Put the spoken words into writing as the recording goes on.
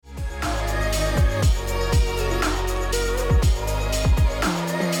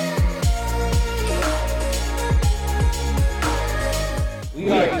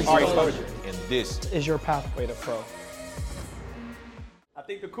This is your pathway to pro. I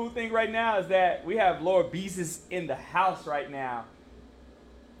think the cool thing right now is that we have Laura Beezus in the house right now.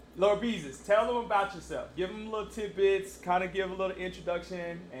 Laura Beezus, tell them about yourself. Give them little tidbits, kind of give a little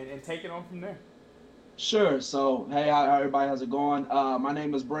introduction, and take it on from there. Sure. So, hey, how everybody? How's it going? My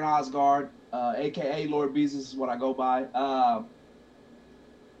name is Brent Osgard, a.k.a. Lord Beezus is what I go by.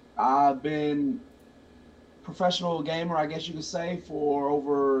 I've been professional gamer, I guess you could say, for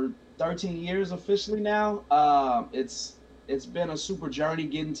over 13 years officially now. It's been a super journey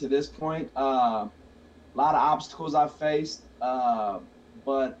getting to this point. A lot of obstacles I've faced,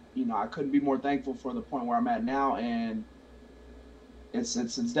 but I couldn't be more thankful for the point where I'm at now, and it's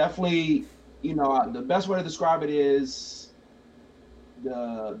definitely, the best way to describe it is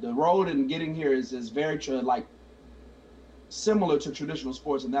the road and getting here is very similar to traditional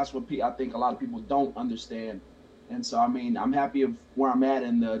sports, and that's what I think a lot of people don't understand. And so, I'm happy of where I'm at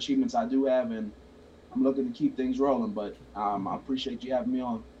and the achievements I do have, and I'm looking to keep things rolling. But I appreciate you having me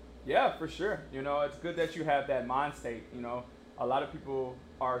on. Yeah, for sure. It's good that you have that mind state. A lot of people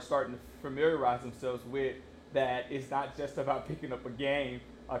are starting to familiarize themselves with that. It's not just about picking up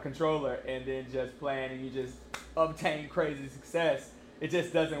a controller, and then just playing and you just obtain crazy success. It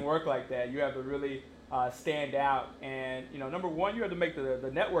just doesn't work like that. You have to really stand out, and number one, you have to make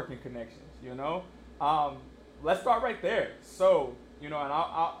the networking connections. Let's start right there. So and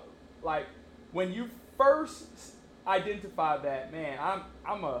I like when you first identify that, man,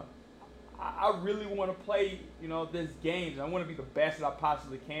 I really want to play this games. I want to be the best that I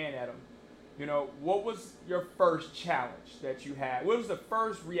possibly can at them. What was your first challenge that you had? What was the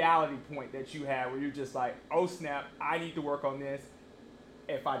first reality point that you had where you're just like, oh snap, I need to work on this.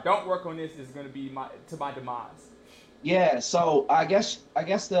 If I don't work on this, it's going to be my demise. Yeah, so I guess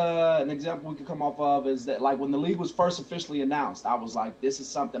an example we could come off of is that, like, when the league was first officially announced, I was like, this is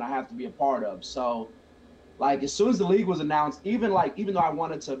something I have to be a part of. So, like, as soon as the league was announced, even though I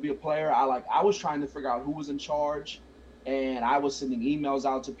wanted to be a player, I was trying to figure out who was in charge, and I was sending emails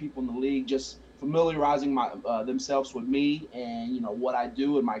out to people in the league, just familiarizing themselves with me and what I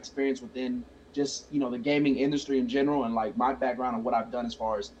do and my experience within just the gaming industry in general, and like my background and what I've done as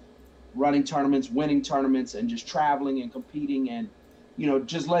far as running tournaments, winning tournaments, and just traveling and competing, and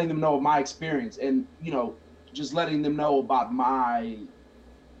just letting them know of my experience, and just letting them know about my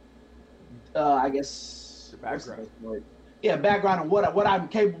I guess background. Background and what I'm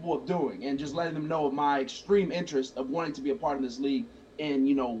capable of doing, and just letting them know of my extreme interest of wanting to be a part of this league in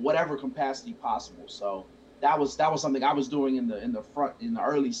whatever capacity possible. So that was something I was doing in the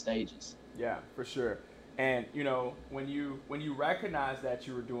early stages. Yeah, for sure. And when you recognize that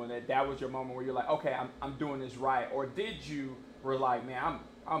you were doing that, that was your moment where you're like, okay, I'm doing this right. Or did you were like, man,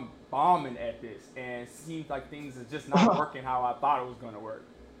 I'm bombing at this, and it seems like things are just not working how I thought it was going to work.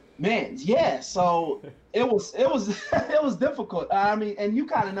 Man, yeah. So it was it was difficult. And you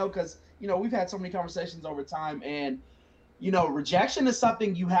kind of know, because we've had so many conversations over time, and rejection is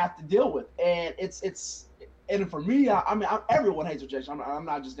something you have to deal with, and it's. And for me, everyone hates rejection. I'm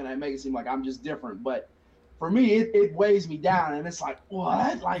not just gonna make it seem like I'm just different, but for me, it weighs me down, and it's like,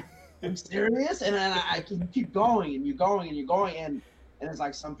 what? Like, I'm serious? And then I can keep going, and you're going, and you're going, and it's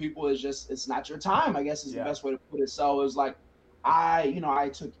like some people it's not your time, I guess is the best way to put it. So it was like, I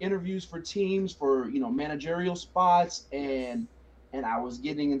took interviews for teams for managerial spots, and I was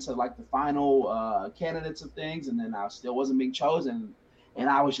getting into like the final candidates of things, and then I still wasn't being chosen. And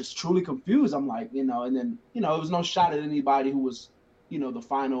I was just truly confused. I'm like, and then, it was no shot at anybody who was, the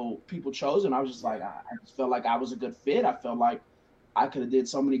final people chosen. I was just like, I just felt like I was a good fit. I felt like I could have did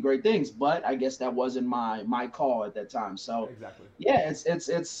so many great things, but I guess that wasn't my call at that time. So exactly. Yeah,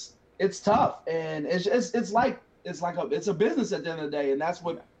 it's tough, and it's a business at the end of the day, and that's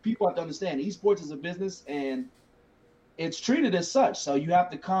what people have to understand. Esports is a business, and it's treated as such. So you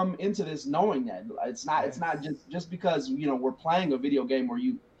have to come into this knowing that it's not just because we're playing a video game or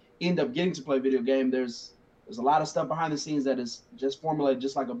you end up getting to play a video game. There's a lot of stuff behind the scenes that is just formulated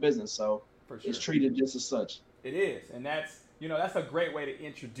just like a business. So for sure, it's treated just as such. It is, and that's that's a great way to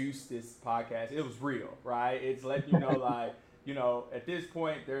introduce this podcast. It was real, right? It's letting you know like at this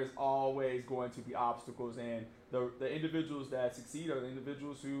point there's always going to be obstacles, and the individuals that succeed are the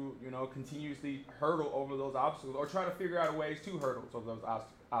individuals who, continuously hurdle over those obstacles or try to figure out ways to hurdle over those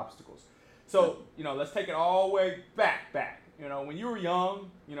obstacles. So, let's take it all the way back. When you were young,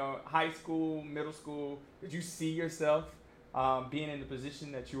 high school, middle school, did you see yourself being in the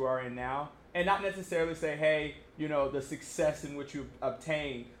position that you are in now? And not necessarily say, hey, the success in which you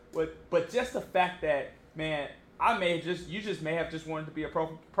obtained, but just the fact that, man, you just may have just wanted to be a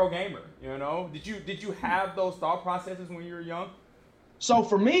pro gamer, Did you have those thought processes when you were young? So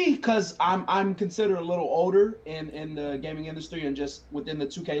for me, because I'm considered a little older in the gaming industry and just within the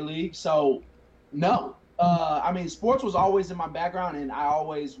 2K league, so no. I mean, sports was always in my background, and I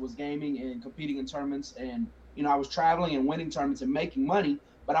always was gaming and competing in tournaments, and I was traveling and winning tournaments and making money,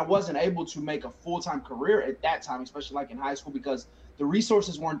 but I wasn't able to make a full-time career at that time, especially like in high school, because the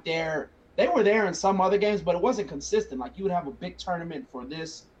resources weren't there. They were there in some other games, but it wasn't consistent. Like you would have a big tournament for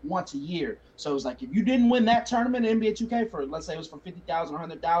this once a year. So it was like if you didn't win that tournament in NBA 2K for, let's say it was for 50,000 or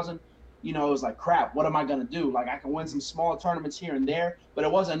 100,000, it was like, crap, what am I gonna do? Like I can win some small tournaments here and there, but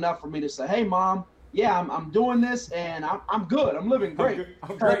it wasn't enough for me to say, hey mom, yeah, I'm doing this and I'm good. I'm living great.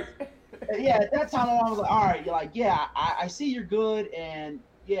 I'm great. Yeah, at that time I was like, all right, you're like, yeah, I see you're good, and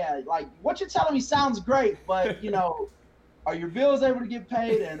yeah, like what you're telling me sounds great, but are your bills able to get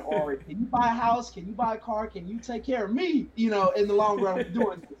paid, and or can you buy a house? Can you buy a car? Can you take care of me? In the long run, with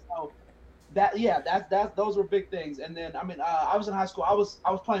doing this. So that's those were big things. And then I mean, I was in high school. I was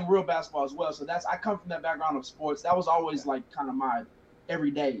playing real basketball as well. So I come from that background of sports. That was always like kind of my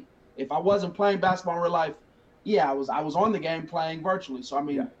everyday. If I wasn't playing basketball in real life, yeah, I was on the game playing virtually. So I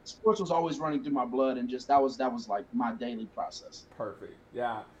mean, sports was always running through my blood, and just that was like my daily process. Perfect.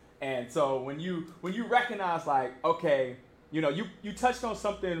 Yeah. And so when you recognize like, okay, you touched on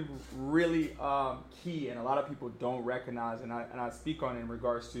something really key, and a lot of people don't recognize, and I speak on it in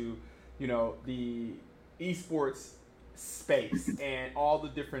regards to, the esports space and all the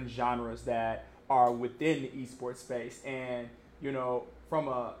different genres that are within the esports space. And from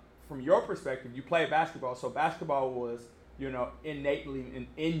your perspective, you play basketball, so basketball was innately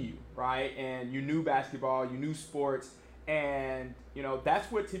in you, right? And you knew basketball, you knew sports, and that's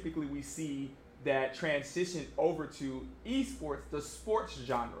what typically we see that transition over to esports, the sports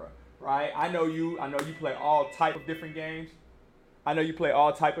genre, right? I know you play all type of different games. And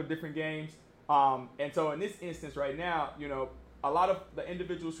so in this instance right now, a lot of the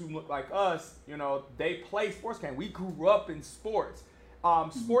individuals who look like us, they play sports games. We grew up in sports.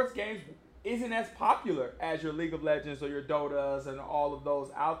 Sports games isn't as popular as your League of Legends or your Dotas and all of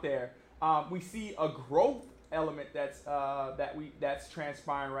those out there. We see a growth element that's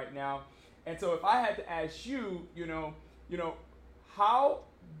transpiring right now. And so if I had to ask you,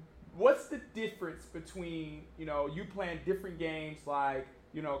 what's the difference between, you playing different games like,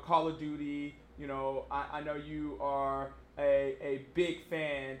 Call of Duty, I know you are a big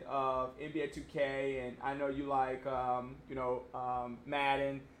fan of NBA 2K, and I know you like,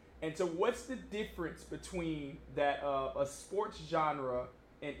 Madden. And so what's the difference between that of a sports genre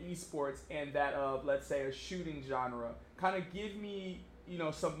and esports and that of, let's say, a shooting genre? Kind of give me,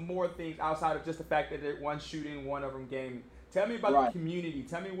 some more things outside of just the fact that they're one shooting, one of them gaming. Tell me about the community.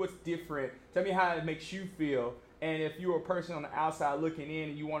 Tell me what's different. Tell me how it makes you feel. And if you're a person on the outside looking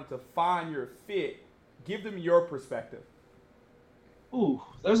in and you wanted to find your fit, give them your perspective. Ooh,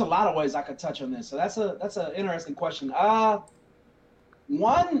 there's a lot of ways I could touch on this. So that's an interesting question.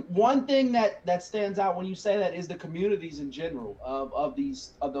 One thing that stands out when you say that is the communities in general of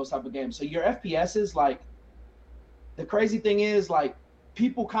those type of games. So your FPSs, like, the crazy thing is, like,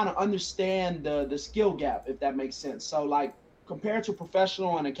 people kind of understand the skill gap, if that makes sense. So like compared to a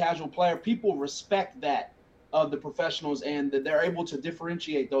professional and a casual player, people respect that of the professionals, and that they're able to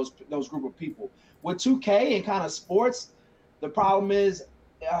differentiate those group of people. With 2K and kind of sports, the problem is,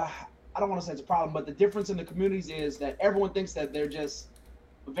 I don't want to say it's a problem, but the difference in the communities is that everyone thinks that they're just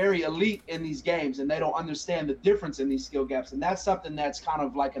very elite in these games, and they don't understand the difference in these skill gaps. And that's something that's kind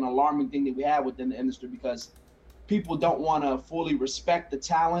of like an alarming thing that we have within the industry, because people don't want to fully respect the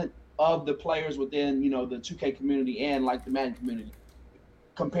talent of the players within, the 2K community and like the Madden community,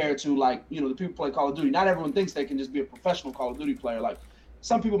 compared to like, the people who play Call of Duty. Not everyone thinks they can just be a professional Call of Duty player. Like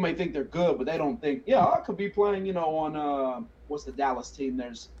some people may think they're good, but they don't think, I could be playing, on what's the Dallas team?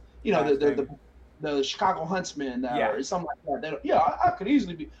 There's, the Chicago Huntsmen or something like that. I could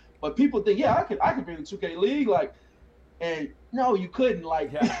easily be. But people think, I could be in the 2K league, like. And no, you couldn't,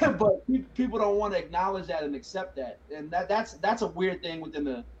 like, but people don't want to acknowledge that and accept that, and that's a weird thing within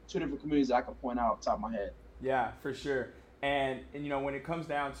the two different communities that I could point out off the top of my head. Yeah, for sure. And when it comes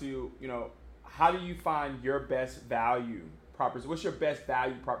down to how do you find your best value proposition? What's your best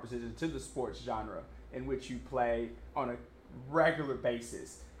value proposition to the sports genre in which you play on a regular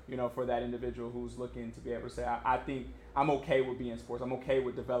basis? For that individual who's looking to be able to say, I think I'm okay with being sports. I'm okay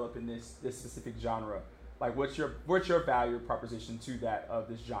with developing this specific genre. Like, what's your value proposition to that of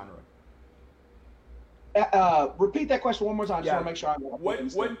this genre? Repeat that question one more time. I just want to make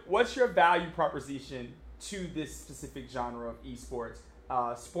sure what's your value proposition to this specific genre of esports,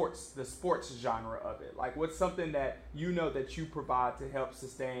 the sports genre of it? Like, what's something that that you provide to help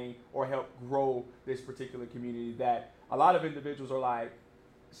sustain or help grow this particular community that a lot of individuals are like,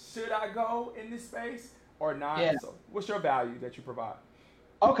 should I go in this space or not? Yeah. So what's your value that you provide?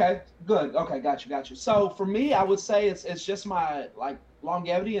 Okay, good. Okay, got you. So for me, I would say it's just my like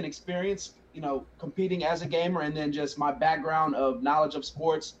longevity and experience, competing as a gamer, and then just my background of knowledge of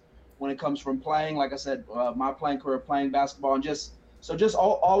sports when it comes from playing. Like I said, my playing career, playing basketball, and just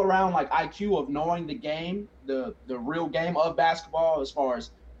all around like IQ of knowing the game, the real game of basketball, as far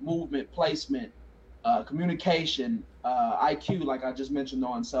as movement, placement, communication, IQ, like I just mentioned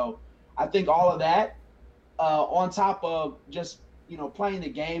on. So I think all of that, on top of just playing the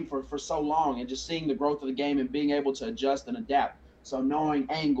game for so long and just seeing the growth of the game and being able to adjust and adapt. So knowing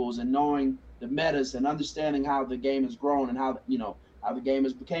angles and knowing the metas and understanding how the game has grown and how the game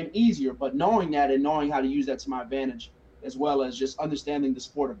has become easier, but knowing that and knowing how to use that to my advantage, as well as just understanding the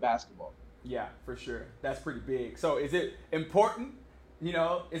sport of basketball. Yeah, for sure. That's pretty big. So is it important?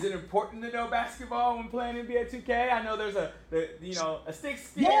 Is it important to know basketball when playing NBA 2K? I know there's a stick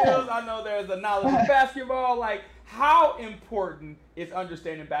skills. Yeah. I know there's a knowledge of basketball. Like, how important is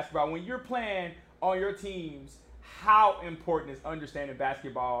understanding basketball when you're playing on your teams? How important is understanding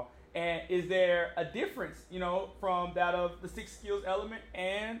basketball? And is there a difference, from that of the six skills element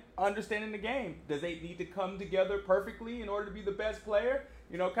and understanding the game? Does they need to come together perfectly in order to be the best player?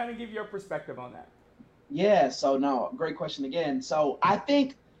 Kind of give your perspective on that. Yeah, so no, great question again. So I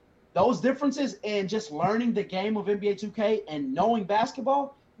think those differences in just learning the game of NBA 2K and knowing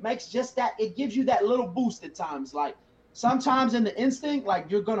basketball makes just that, it gives you that little boost at times. Like sometimes in the instinct, like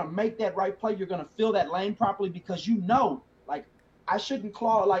you're going to make that right play, you're going to fill that lane properly because like I shouldn't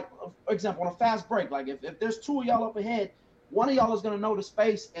claw, like for example, on a fast break, like if there's two of y'all up ahead, one of y'all is going to know the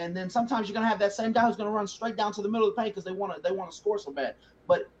space, and then sometimes you're going to have that same guy who's going to run straight down to the middle of the paint because they want to score so bad.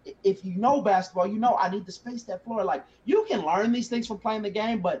 But if you know basketball, I need to space that floor. Like you can learn these things from playing the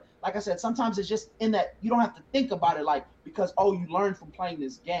game, but like I said, sometimes it's just in that you don't have to think about it, like because you learned from playing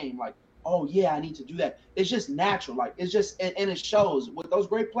this game. Like, oh yeah, I need to do that. It's just natural. Like it's just and it shows with those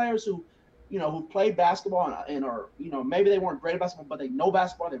great players who played basketball and are maybe they weren't great at basketball, but they know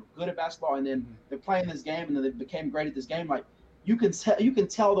basketball. They're good at basketball, and then they're playing this game, and then they became great at this game. Like you can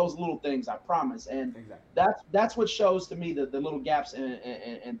tell those little things. I promise, and exactly. That's what shows to me the little gaps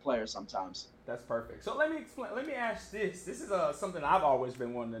in players sometimes. That's perfect. So let me explain. Let me ask this. This is something I've always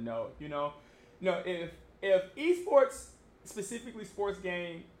been wanting to know. If esports, specifically sports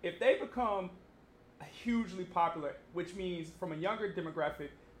game, if they become hugely popular, which means from a younger demographic,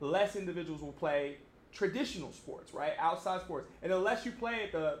 less individuals will play traditional sports, right? Outside sports. And the less you play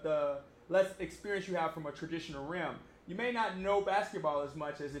it, the less experience you have from a traditional realm. You may not know basketball as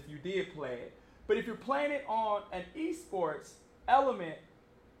much as if you did play it. But if you're playing it on an esports element,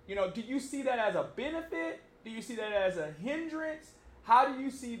 do you see that as a benefit? Do you see that as a hindrance? How do you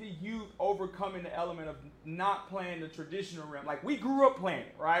see the youth overcoming the element of not playing the traditional realm? Like we grew up playing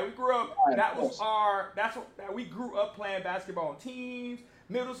it, right? We grew up, we grew up playing basketball on teams,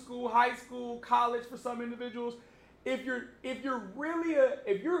 middle school, high school, college for some individuals. If you're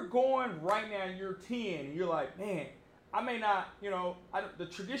going right now and you're 10 and you're like, man, I may not, the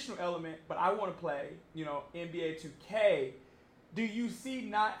traditional element, but I want to play, NBA 2K. Do you see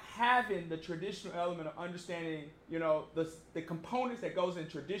not having the traditional element of understanding, the components that goes in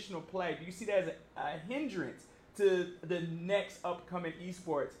traditional play? Do you see that as a hindrance to the next upcoming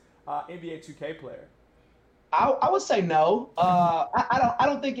esports NBA 2K player? I would say no. I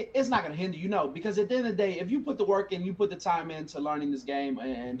don't think it's not going to hinder you, because at the end of the day, if you put the work in, you put the time into learning this game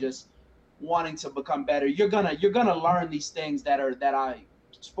and just wanting to become better, you're gonna learn these things that I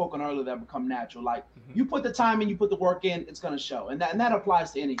spoken earlier that become natural. Like you put the time in, you put the work in, it's gonna show, and that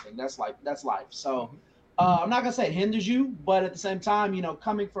applies to anything. That's life. So I'm not gonna say it hinders you, but at the same time,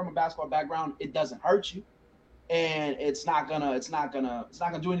 coming from a basketball background, it doesn't hurt you, and it's not gonna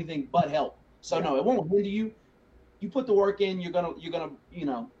do anything but help. So no, it won't hinder you. You put the work in, you're gonna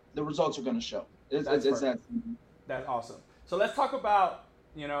the results are gonna show. That's awesome. So let's talk about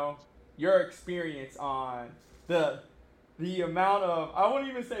your experience on the amount of, I wouldn't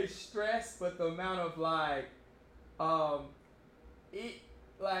even say stress, but the amount of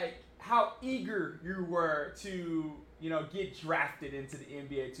how eager you were to get drafted into the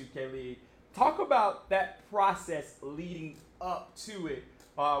NBA 2K League. Talk about that process leading up to it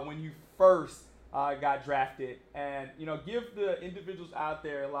when you first got drafted, and give the individuals out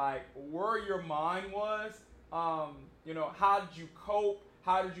there where your mind was. How did you cope?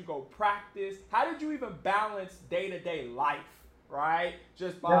 How did you go practice? How did you even balance day-to-day life, right?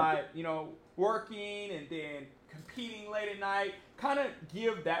 Just by, working and then competing late at night. Kind of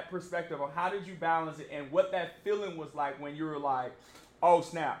give that perspective on how did you balance it and what that feeling was like when you were like, oh,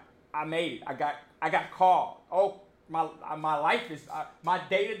 snap, I made it. I got called. Oh, my life is my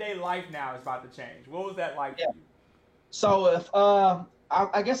day-to-day life now is about to change. What was that like for you? So if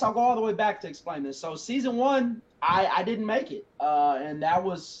I guess I'll go all the way back to explain this. So season one, I didn't make it, and that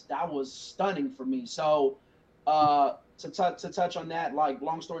was stunning for me. So to touch on that, like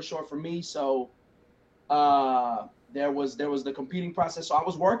long story short, for me, so there was the competing process. So I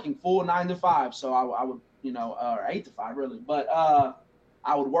was working full 9 to 5. So I would or 8 to 5 really, but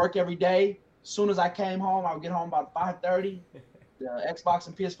I would work every day. As soon as I came home, I would get home about 5:30. The Xbox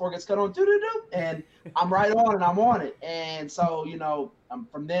and PS4 gets cut on, and I'm right on and I'm on it. And so, I'm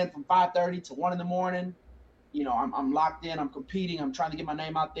from 5:30 to 1 in the morning, I'm locked in, I'm competing, I'm trying to get my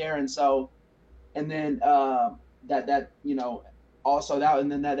name out there. And so, and then that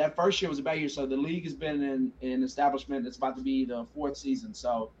first year was a bad year. So the league has been in establishment. It's about to be the 4th season.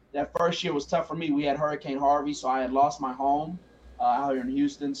 So that first year was tough for me. We had Hurricane Harvey, so I had lost my home out here in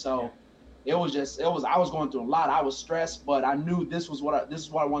Houston. So I was going through a lot. I was stressed, but I knew this is what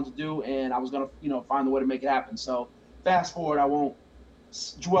I wanted to do, and I was gonna find a way to make it happen. So fast forward, I won't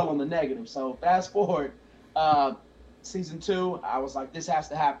dwell on the negative. So fast forward, season 2, I was like, this has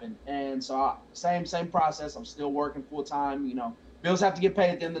to happen. And so same process. I'm still working full time. Bills have to get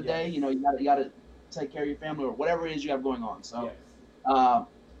paid at the end of the day. You gotta take care of your family or whatever it is you have going on. So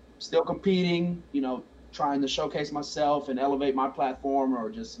still competing, trying to showcase myself and elevate my platform, or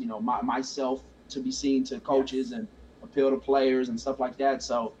just myself to be seen to coaches and appeal to players and stuff like that.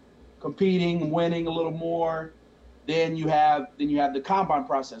 So competing, winning a little more. Then you have the combine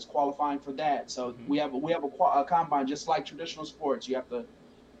process, qualifying for that. So we have a combine just like traditional sports.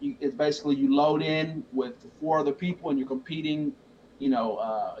 It's basically you load in with 4 other people and you're competing,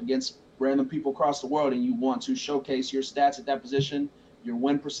 against random people across the world, and you want to showcase your stats at that position. Your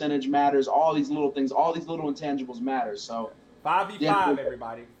win percentage matters. All these little things, all these little intangibles matter. So 5v5,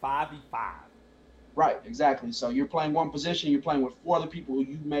 everybody. 5v5. Right, exactly. So you're playing one position. You're playing with 4 other people who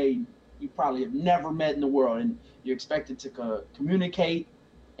you probably have never met in the world, and you're expected to communicate.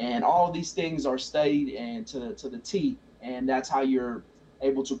 And all of these things are studied and to the T. And that's how you're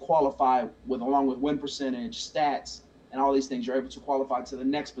able to qualify along with win percentage, stats, and all these things. You're able to qualify to the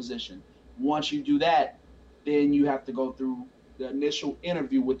next position. Once you do that, then you have to go through the initial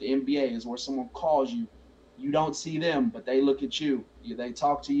interview with the NBA, is where someone calls you. You don't see them, but they look at you. They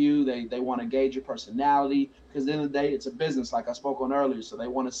talk to you. They want to gauge your personality, because at the end of the day, it's a business, like I spoke on earlier. So they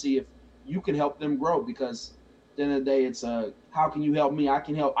want to see if you can help them grow, because at the end of the day, it's how can you help me? I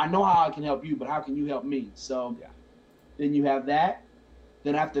know how I can help you, but how can you help me? So then you have that.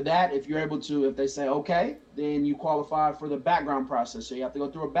 Then after that, if they say, okay, then you qualify for the background process. So you have to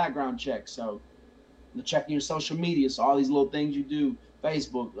go through a background check. So checking your social media, so all these little things you do,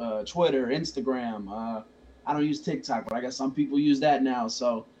 Facebook, Twitter, Instagram. I don't use TikTok, but I guess some people use that now.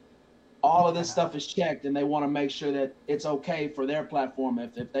 So all of this stuff is checked, and they want to make sure that it's okay for their platform.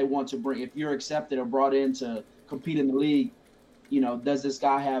 If they want to if you're accepted or brought in to compete in the league, does this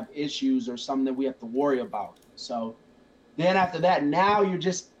guy have issues or something that we have to worry about? So then after that, now you're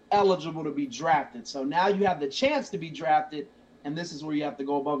just eligible to be drafted. So now you have the chance to be drafted, and this is where you have to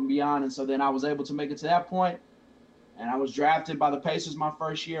go above and beyond. And so then I was able to make it to that point, and I was drafted by the Pacers my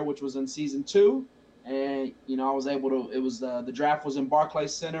first year, which was in season 2. And, I was able to, it was the draft was in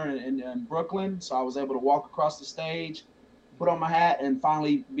Barclays Center in Brooklyn. So I was able to walk across the stage, put on my hat, and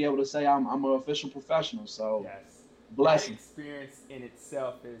finally be able to say I'm an official professional. So blessing. That experience in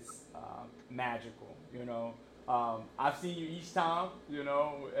itself is magical, I've seen you each time,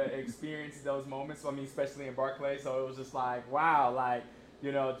 experience those moments. I mean, especially in Barclays. So it was just like, wow, like,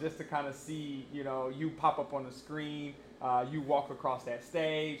 just to kind of see, you pop up on the screen, you walk across that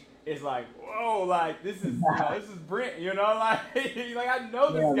stage. It's like, whoa, like this is Brent, like I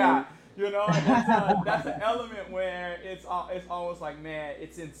know this guy, and that's an element where it's almost like, man,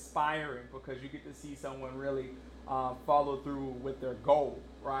 it's inspiring, because you get to see someone really follow through with their goal,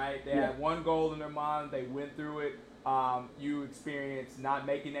 right? They had one goal in their mind, they went through it. You experienced not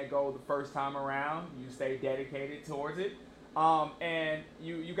making that goal the first time around, you stayed dedicated towards it. And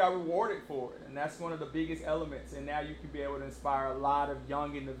you got rewarded for it, and that's one of the biggest elements. And now you can be able to inspire a lot of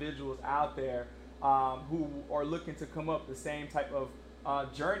young individuals out there who are looking to come up the same type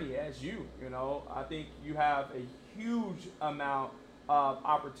of journey as you. I think you have a huge amount of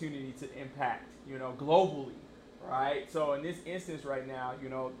opportunity to impact, globally, right? So in this instance right now,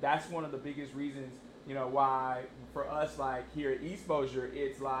 that's one of the biggest reasons, why for us, like here at Exposure,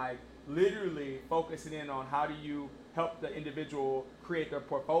 it's like literally focusing in on how do you help the individual create their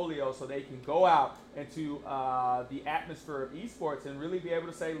portfolio so they can go out into the atmosphere of esports and really be able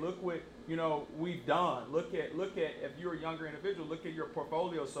to say, look what we've done. Look at if you're a younger individual, look at your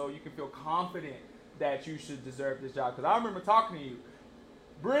portfolio so you can feel confident that you should deserve this job? Because I remember talking to you.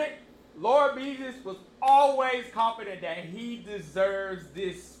 Brent, Lord Beezus was always confident that he deserves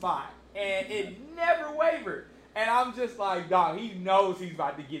this spot. And it never wavered. And I'm just like, dog, he knows he's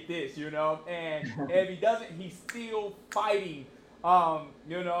about to get this, you know? And if he doesn't, he's still fighting,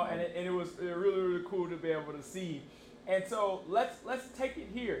 you know? And it was really, really cool to be able to see. And so let's take it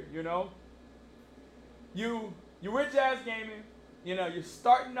here, you know? You were Jazz Gaming, you know, you're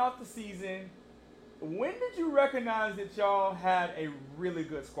starting off the season. When did you recognize that y'all had a really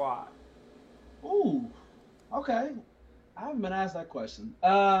good squad? Ooh, okay. I haven't been asked that question.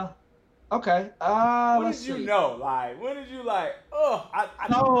 Okay. When did you know? Like, when did you like?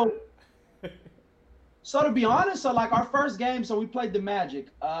 Oh, So to be honest, so like our first game, so we played the Magic.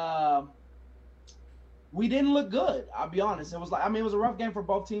 We didn't look good. I'll be honest. It was like, I mean, it was a rough game for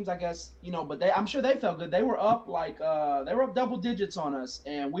both teams, I guess. You know, but I'm sure they felt good. They were up they were up double digits on us,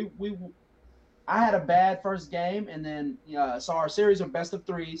 and I had a bad first game, and then saw our series of best of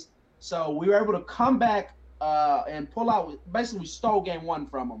threes. So we were able to come back and pull out. Basically, we stole game one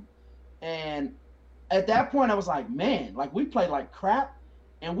from them. And at that point, I was like, man, like we played like crap,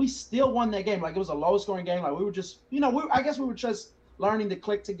 and we still won that game. Like it was a low-scoring game. Like we were just, I guess we were just learning to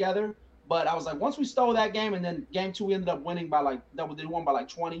click together. But I was like, once we stole that game, and then game two, we ended up winning by they won by like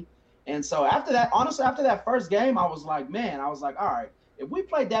 20. And so after that, honestly, after that first game, I was like, all right, if we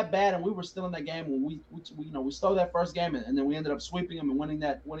played that bad and we were still in that game when we stole that first game and then we ended up sweeping them and winning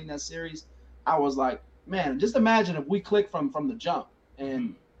that series, I was like, man, just imagine if we clicked from the jump.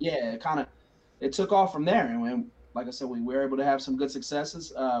 And yeah, it took off from there. And like I said, we were able to have some good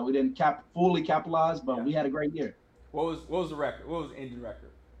successes. We didn't fully capitalize, but we had a great year. What was the record? What was the ending record?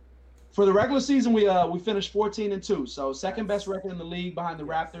 For the regular season, we finished 14-2, so second best record in the league behind the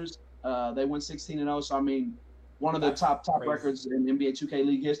Raptors. They went 16-0, so I mean, one of the top records in NBA 2K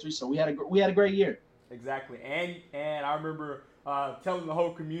League history. So we had a great year. Exactly, and I remember telling the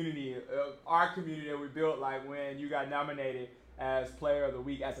whole community, our community that we built, like when you got nominated as Player of the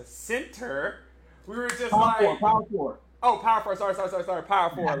Week as a center, we were just Power forward. Oh, power forward. Sorry, power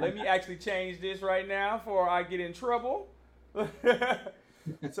forward. Let me actually change this right now before I get in trouble.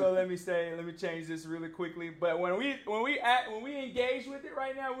 So let me change this really quickly. But when we engaged with it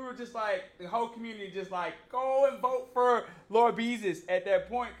right now, we were just like, the whole community just like, go and vote for Lord Beezus at that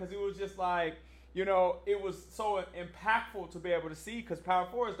point, because it was just like, it was so impactful to be able to see, because power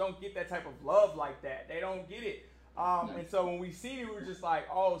forwards don't get that type of love like that. They don't get it. And so when we seen it, we were just like,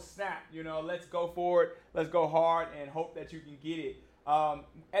 oh snap, let's go forward, let's go hard and hope that you can get it.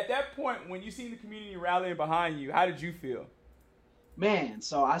 At that point, when you seen the community rallying behind you, how did you feel? Man,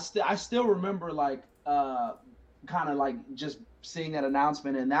 so I still remember like kind of like just seeing that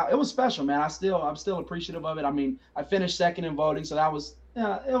announcement, and now it was special, man. I'm still appreciative of it. I mean, I finished second in voting, so that was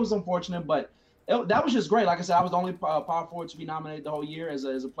it was unfortunate, but that was just great. Like I said, I was the only power forward to be nominated the whole year as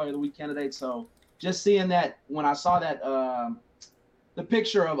a Player of the Week candidate. So just seeing that, when I saw that the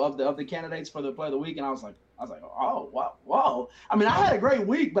picture of the candidates for the Player of the Week, and I was like, oh, wow, whoa. I mean, I had a great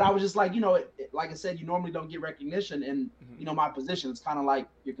week, but I was just like, like I said, you normally don't get recognition in, my position. It's kind of like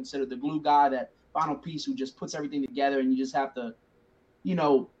you're considered the glue guy, that final piece who just puts everything together, and you just have to,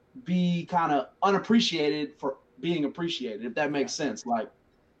 be kind of unappreciated for being appreciated, if that makes sense. Like,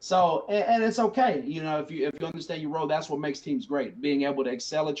 so, and it's okay. If you understand your role, that's what makes teams great, being able to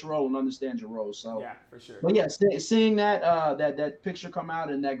excel at your role and understand your role. So, yeah, for sure. But yeah, seeing that that picture come out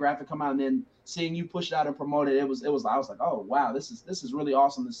and that graphic come out, and then seeing you push it out and promote it, I was like, oh wow, this is really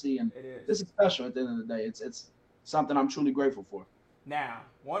awesome to see, and this is special. At the end of the day, it's something I'm truly grateful for. Now,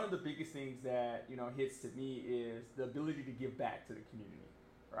 one of the biggest things that hits to me is the ability to give back to the community,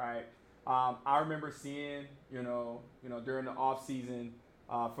 right? I remember seeing during the off season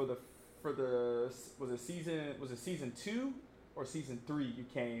for the was it season 2 or season 3 you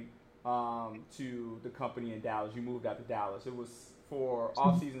came to the company in Dallas. You moved out to Dallas. It was for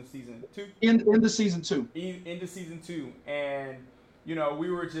off season 2. Into season 2. Into season 2, and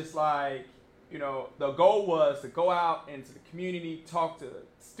we were just like, the goal was to go out into the community, talk to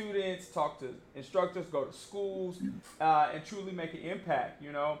students, talk to instructors, go to schools, and truly make an impact.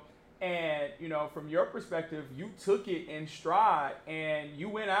 And, from your perspective, you took it in stride, and you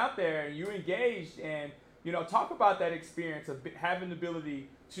went out there and you engaged, and, talk about that experience of having the ability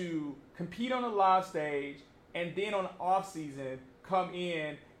to compete on a live stage, and then on the off season come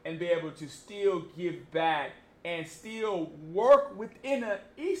in and be able to still give back and still work within an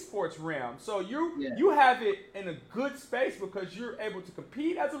esports realm. So you have it in a good space, because you're able to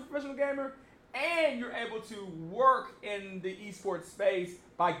compete as a professional gamer, and you're able to work in the esports space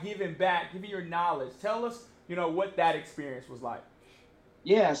by giving back, giving your knowledge. Tell us, what that experience was like.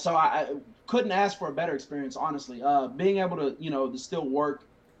 Yeah, so I couldn't ask for a better experience, honestly. Being able to, to still work,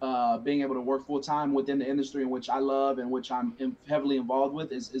 being able to work full time within the industry in which I love and which heavily involved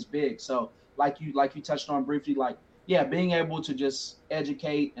with is big. So, like you touched on briefly, like yeah, being able to just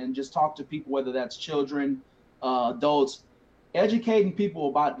educate and just talk to people, whether that's children, adults, educating people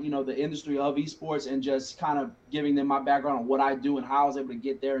about the industry of esports and just kind of giving them my background on what I do and how I was able to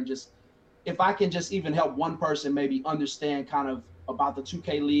get there and just if I can just even help one person maybe understand kind of about the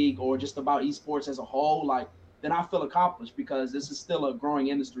 2K League or just about esports as a whole, like then I feel accomplished because this is still a growing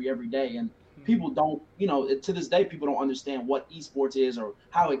industry every day. And people don't, to this day, people don't understand what esports is or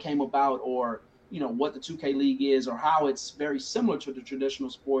how it came about or, what the 2K League is or how it's very similar to the traditional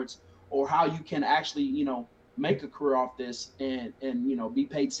sports or how you can actually, make a career off this and be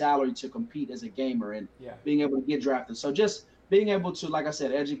paid salary to compete as a gamer and Yeah. being able to get drafted. So just being able to, like I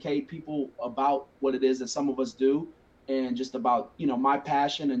said, educate people about what it is that some of us do and just about, my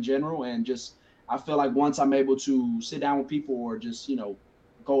passion in general. And just, I feel like once I'm able to sit down with people or just,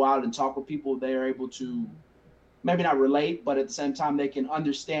 go out and talk with people, they're able to maybe not relate, but at the same time, they can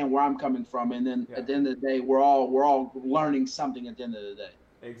understand where I'm coming from. And then Yeah. at the end of the day, we're all learning something at the end of the day.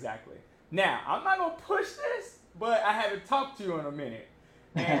 Exactly. Now, I'm not gonna push this, but I haven't talked to you in a minute.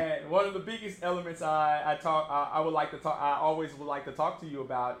 And one of the biggest elements I would like to talk I always would like to talk to you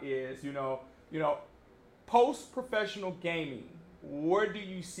about is post professional gaming. Where do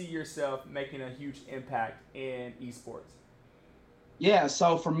you see yourself making a huge impact in esports? Yeah.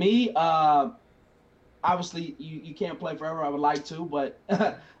 So for me, obviously you can't play forever. I would like to, but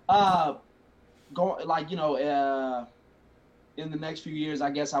go like in the next few years, I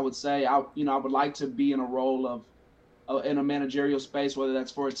guess I would say I would like to be in a role of in a managerial space, whether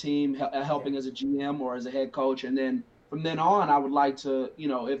that's for a team, Yeah. helping as a GM or as a head coach, and then from then on, I would like to,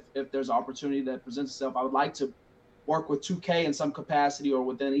 if there's an opportunity that presents itself, I would like to work with 2K in some capacity or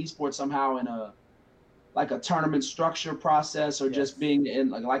within esports somehow in a like a tournament structure process or just Yes. being in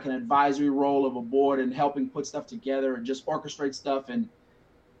like an advisory role of a board and helping put stuff together and just orchestrate stuff and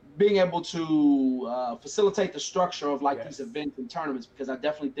being able to facilitate the structure of like these Yes. events and tournaments because I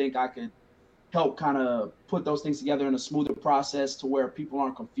definitely think I could help kind of put those things together in a smoother process to where people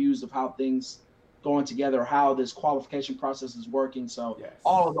aren't confused of how things going together, how this qualification process is working. So Yes.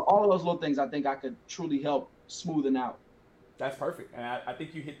 all of those little things I think I could truly help smoothen out. That's perfect, and I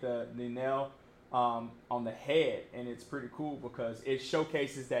think you hit the nail on the head, and it's pretty cool because it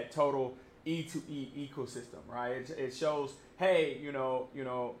showcases that total E to E ecosystem, right? It shows, hey,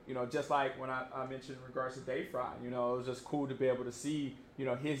 just like when I mentioned in regards to Dave Fry, it was just cool to be able to see,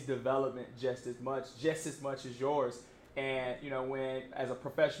 his development just as much as yours. And when as a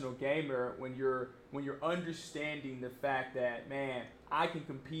professional gamer, when you're understanding the fact that man, I can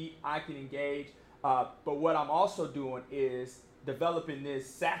compete, I can engage, but what I'm also doing is developing this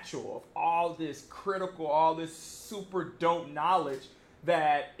satchel of all this super dope knowledge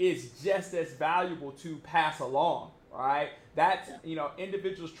that is just as valuable to pass along, right? That's,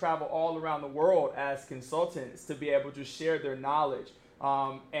 individuals travel all around the world as consultants to be able to share their knowledge.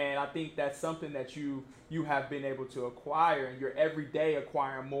 And I think that's something that you have been able to acquire, and you're every day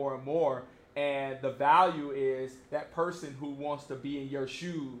acquiring more and more. And the value is that person who wants to be in your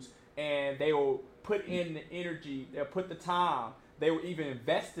shoes, and they will put in the energy, they'll put the time, they will even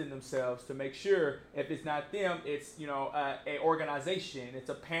invest in themselves to make sure if it's not them, it's a organization, it's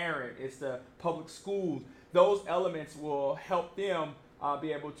a parent, it's the public schools. Those elements will help them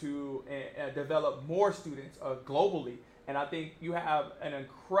be able to develop more students globally. And I think you have an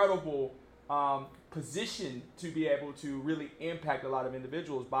incredible position to be able to really impact a lot of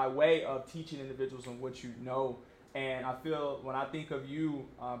individuals by way of teaching individuals on what you know. And I feel when I think of you,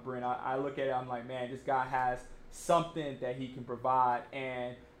 Brent, I look at it, I'm like, man, this guy has something that he can provide.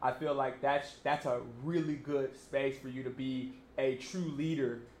 And I feel like that's a really good space for you to be a true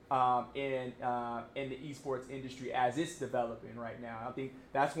leader in the esports industry as it's developing right now. I think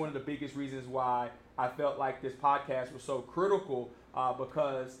that's one of the biggest reasons why I felt like this podcast was so critical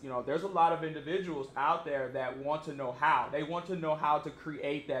because there's a lot of individuals out there that want to know how. They want to know how to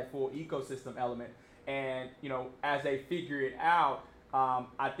create that full ecosystem element. And as they figure it out,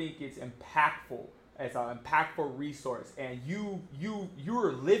 I think it's impactful. It's an impactful resource, and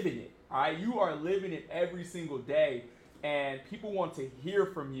you're living it. All right, you are living it every single day, and people want to hear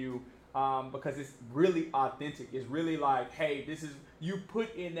from you because it's really authentic. It's really like, hey, this is you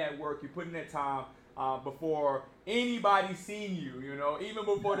put in that work, you put in that time before anybody seen you. Even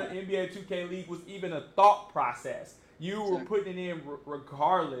before the NBA 2K League was even a thought process, you were putting it in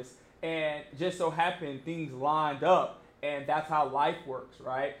regardless. And just so happened things lined up, and that's how life works,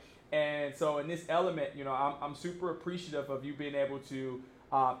 right? And so in this element, I'm super appreciative of you being able to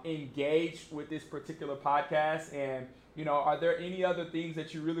engage with this particular podcast. And, are there any other things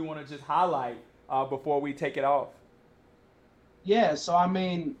that you really want to just highlight before we take it off? Yeah, so I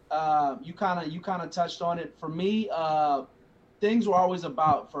mean, you kind of touched on it. For me, things were always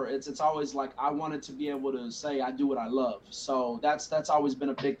about it's always like I wanted to be able to say I do what I love. So that's always been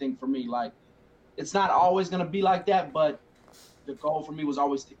a big thing for me. Like, it's not always going to be like that, but the goal for me was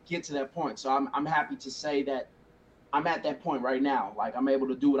always to get to that point. So I'm happy to say that I'm at that point right now. Like, I'm able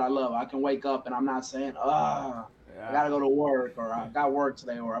to do what I love. I can wake up and I'm not saying, I got to go to work, or I got work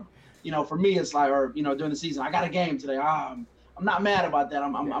today, or, for me, it's like, or, during the season, I got a game today. I'm not mad about that.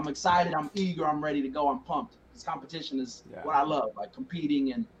 I'm excited. I'm eager. I'm ready to go. I'm pumped. This competition is what I love, like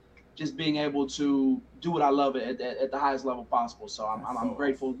competing and just being able to do what I love at the highest level possible. So I'm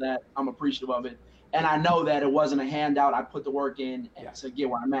grateful that I'm appreciative of it. And I know that it wasn't a handout. I put the work in to get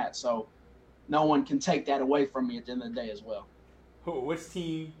where I'm at. So no one can take that away from me at the end of the day as well. Which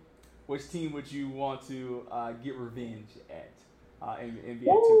team would you want to get revenge at in NBA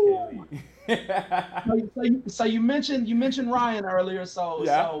 2K League? So you mentioned Ryan earlier.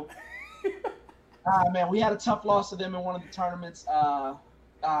 So man, we had a tough loss to them in one of the tournaments.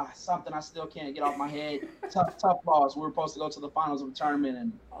 Something I still can't get off my head. Tough loss. We were supposed to go to the finals of the tournament,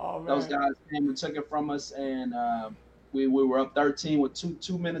 and those guys came and took it from us. And we were up 13 with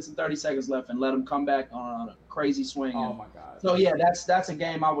 2 minutes and 30 seconds left, and let them come back on a crazy swing. Oh my God! So yeah, that's a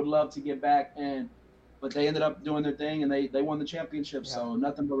game I would love to get back. But they ended up doing their thing, and they won the championship. Yeah. So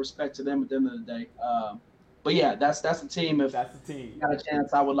nothing but respect to them at the end of the day. But yeah, that's the team. If that's the team, got a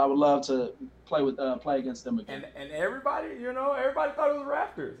chance, I would love to play against them again. And everybody, everybody thought it was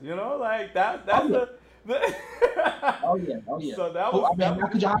Raptors. Like that's the. Oh yeah. So that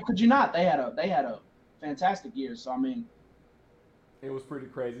was. How could you not? They had a fantastic year. So I mean, it was pretty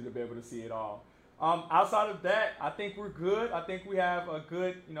crazy to be able to see it all. Outside of that, I think we're good. I think we have a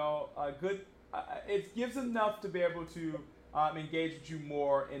good, it gives enough to be able to engage with you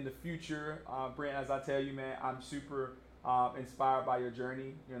more in the future. Brent, as I tell you, man, I'm super inspired by your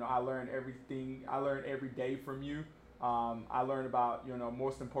journey. I learn every day from you. I learn about,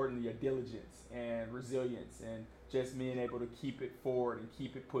 most importantly, your diligence and resilience and just being able to keep it forward and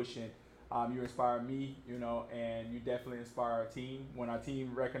keep it pushing. You inspire me, and you definitely inspire our team. When our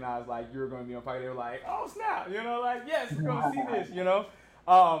team recognized, like, you're going to be on fire, they were like, oh, snap, like, yes, we're going to see this,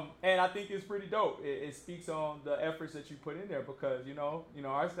 and I think it's pretty dope. It speaks on the efforts that you put in there because,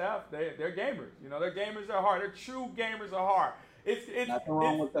 our staff, they're gamers. Their gamers are hard. Their true gamers are hard. It's nothing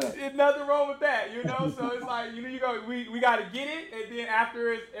wrong with that. It's nothing wrong with that, So it's like, you go, we got to get it, and then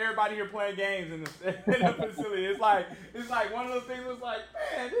after it's everybody here playing games in the facility. It's like one of those things. Was like,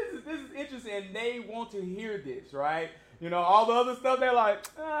 man, this is interesting, and they want to hear this, right? All the other stuff, they're like,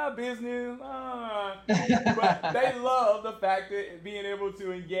 business, but they love the fact that being able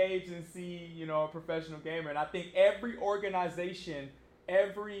to engage and see, a professional gamer. And I think every organization,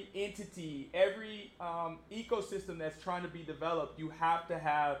 every entity, every ecosystem that's trying to be developed, you have to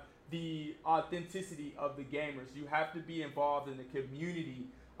have the authenticity of the gamers. You have to be involved in the community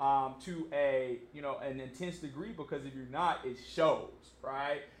to an intense degree, because if you're not, it shows,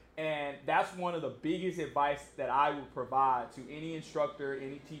 right? And that's one of the biggest advice that I would provide to any instructor,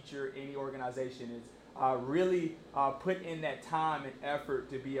 any teacher, any organization is really put in that time and effort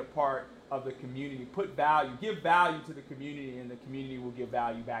to be a part of the community. Put value, give value to the community, and the community will give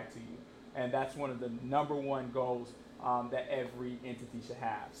value back to you. And that's one of the number one goals that every entity should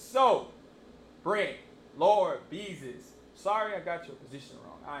have. So, Brent, Lord Beezus, sorry I got your position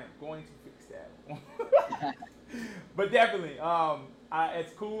wrong. I am going to fix that. But definitely,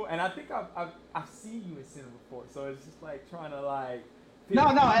 it's cool, and I think I've seen you in center before, so it's just like trying to like. No,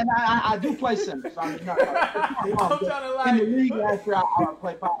 and I do play center. So I'm trying to like. In the league last year, I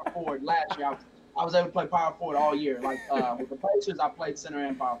played power forward. Last year, I was able to play power forward all year. Like with the Pacers, I played center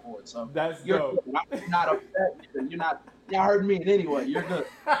and power forward. So that's you're dope. Good. I'm not upset. You're not hurting me in any way. You're good.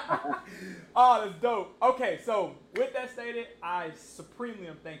 Oh, that's dope. Okay, so with that stated, I supremely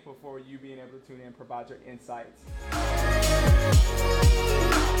am thankful for you being able to tune in and provide your insights.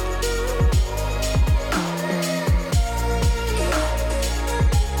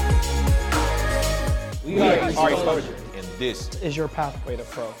 We are exposure, and this is your pathway to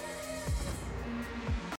pro.